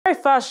The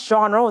very first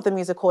genre of the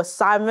musical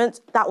assignment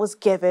that was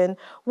given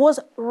was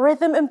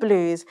rhythm and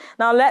blues.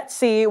 Now let's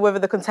see whether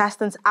the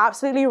contestants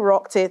absolutely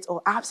rocked it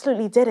or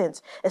absolutely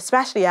didn't,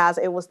 especially as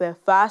it was their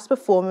first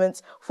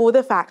performance for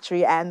the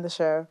factory and the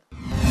show.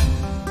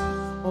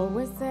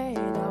 Always said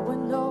I would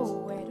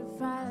know where to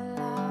find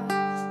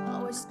love.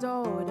 Always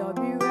told I'd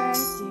be ready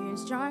and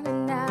strong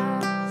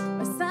enough.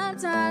 But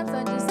sometimes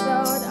I just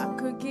thought I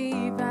could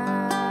give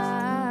up.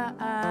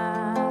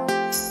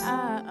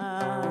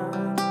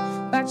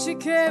 But you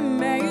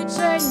came and you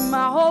changed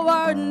my whole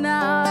world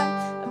now.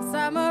 I'm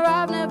somewhere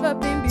I've never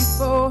been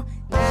before.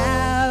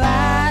 Now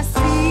I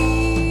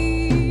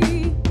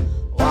see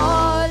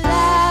all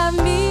I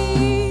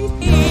need.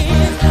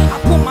 I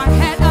put my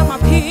head on my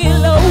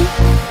pillow,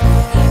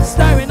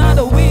 staring out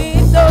the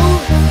window.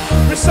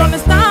 The sun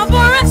is not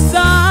for a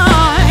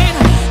sign.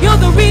 You're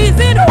the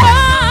reason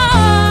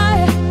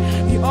why.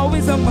 You're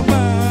always on my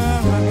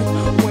mind.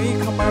 When you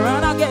come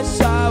around, I get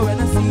shy when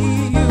I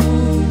see you.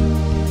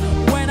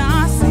 When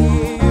I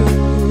see you,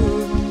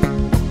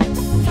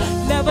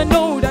 never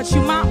know that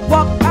you might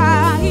walk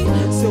by.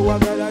 So I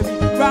gotta be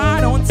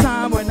right on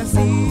time when I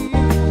see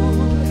you.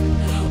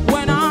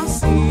 When I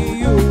see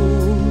you.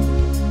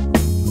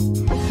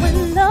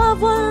 When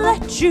love won't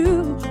let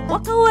you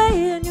walk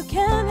away and you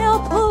can't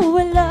help who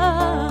it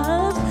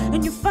loves,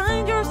 and you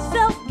find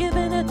yourself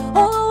giving it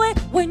all away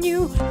when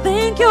you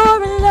think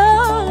you're in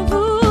love.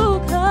 Ooh,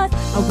 'cause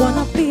I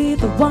wanna be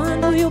the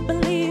one who you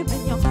believe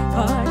in your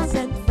heart,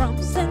 sent from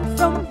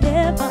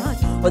heaven.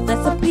 But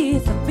there's a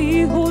piece of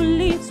me who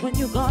leaves when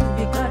you gone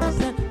because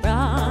and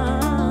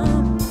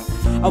run.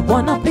 I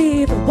wanna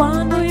be the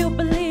one who you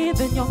believe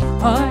in your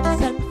heart,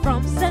 sent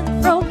from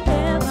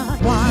heaven.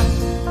 One,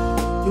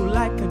 you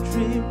like a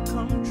dream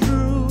come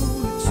true.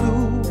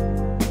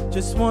 Two,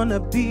 just wanna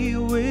be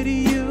with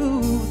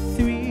you.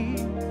 Three,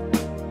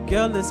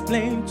 girl, it's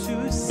plain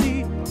to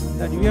see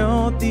that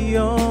you're the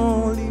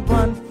only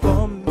one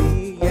for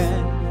me.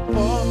 And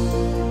four,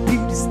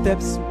 lead the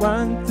steps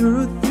 1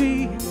 through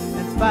 3,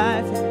 and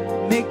 5,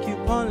 make you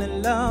fall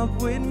in love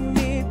with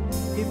me.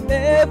 If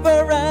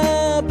ever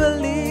I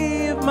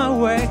believe my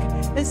work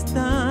is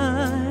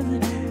done,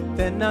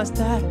 then I'll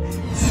start.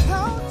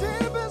 How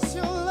deep is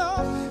your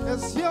love?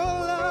 Is your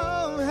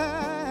love?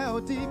 How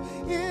deep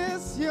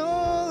is your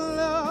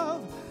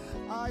love?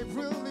 I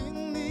really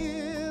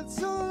need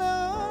to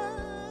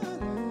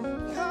learn,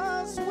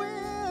 'cause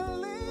we're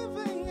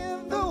living in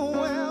the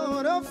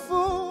world of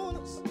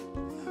fools,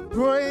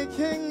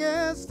 breaking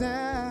us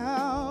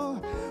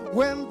down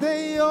when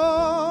they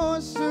all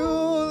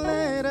should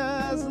let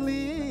us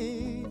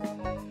lead.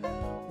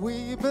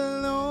 We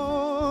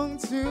belong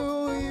to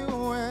you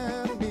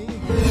and me.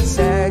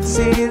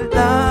 Sexy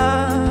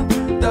love,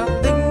 the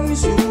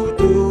things you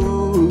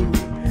do,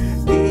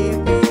 keep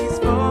me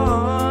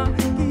strong,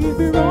 keep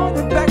me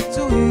rolling back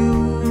to you.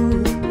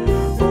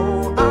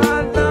 Oh,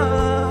 I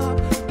love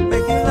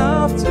making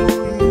love to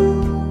you.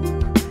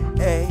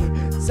 Hey,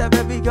 so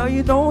baby girl,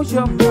 you know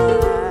you're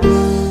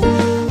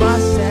mine, my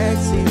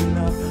sexy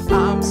love.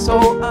 I'm so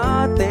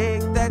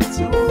addicted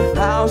to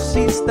how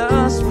she's the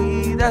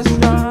sweetest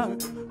drug,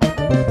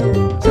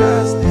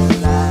 just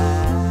in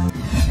life.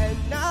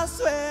 And I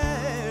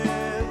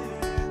swear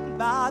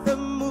by the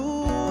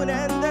moon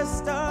and the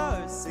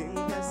stars in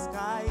the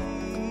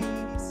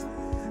skies,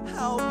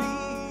 I'll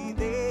be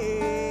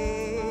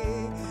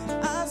there.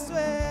 I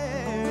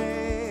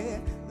swear,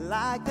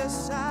 like a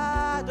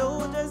shadow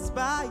just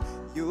by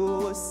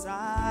your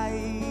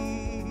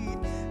side,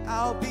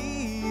 I'll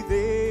be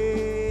there.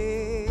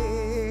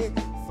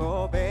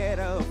 For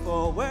better,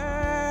 for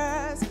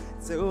worse,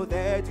 till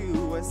that you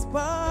was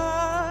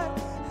part.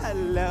 I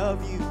love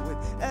you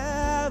with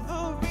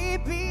every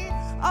beat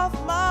of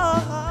my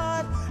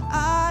heart,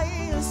 I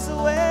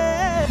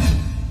swear.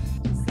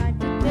 It's like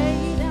the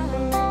day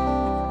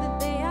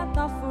I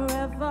thought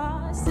forever.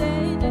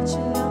 Say that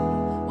you love me,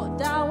 well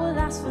that will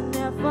last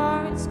forever.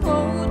 It's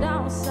cold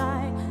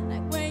outside,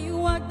 like when you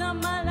walked on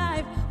my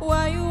life,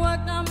 while you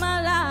walked on my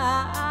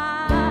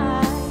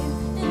life.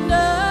 And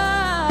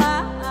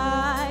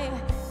I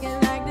get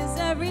like this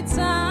every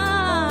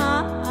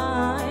time.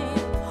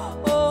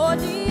 Oh,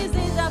 these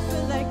days I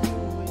feel like you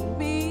and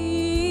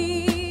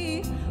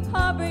me,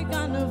 heartbreak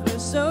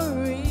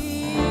anniversary.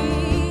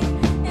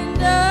 And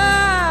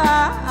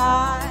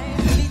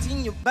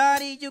Bleaching your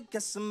body, you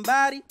got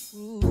somebody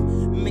who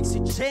makes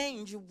you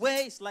change your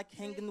ways, like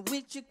hanging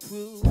with your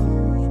crew.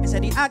 And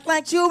said you act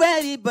like you're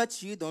ready,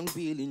 but you don't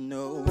really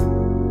know.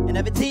 And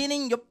everything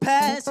in your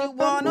past, you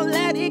wanna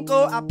let it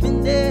go. I've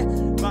been there,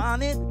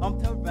 running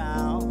up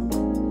around.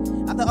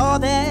 After all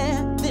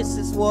that, this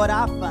is what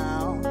I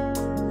found.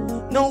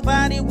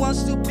 Nobody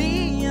wants to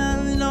be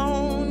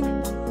alone.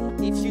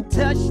 If you're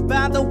touched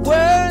by the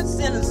words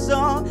in a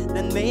song,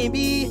 then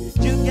maybe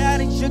you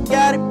got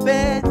it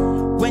bad.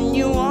 When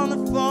you're on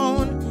the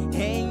phone,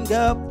 hang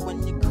up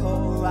when you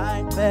call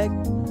right back.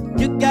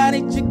 You got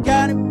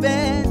it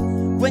bad.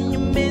 When you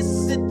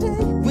miss a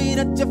day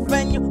without your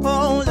friend your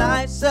whole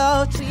life.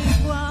 So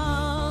keep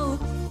on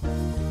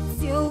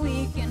till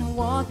we can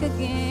walk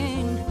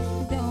again.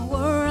 Don't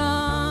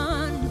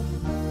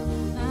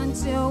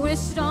we're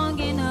strong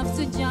enough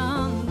to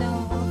jump,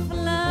 don't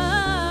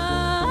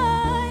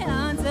fly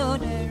until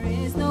there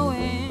is no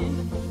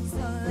end.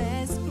 So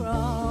let's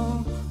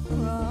crawl,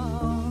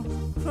 crawl,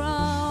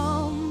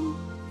 crawl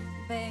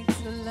back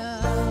to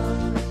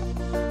love.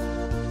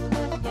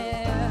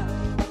 Yeah,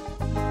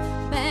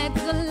 back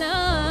to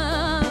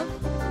love.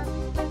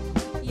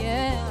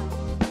 Yeah.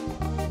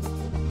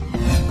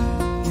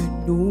 You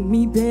know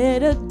me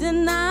better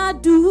than I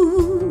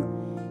do.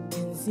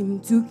 Can't seem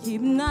to keep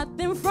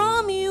nothing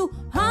from you.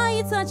 How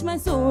you touch my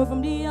soul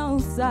from the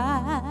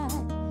outside.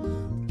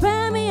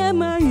 Prepare me at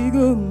my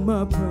ego,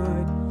 my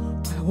pride.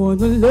 I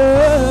wanna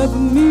love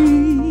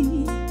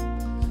me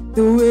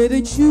the way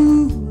that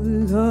you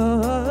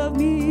love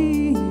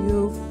me.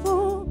 You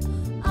fall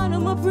out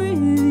of my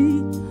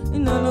pretty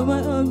and out of my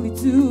ugly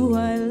too.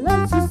 I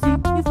love to see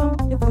you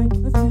from the point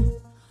of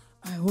view.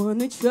 I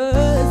wanna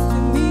trust you.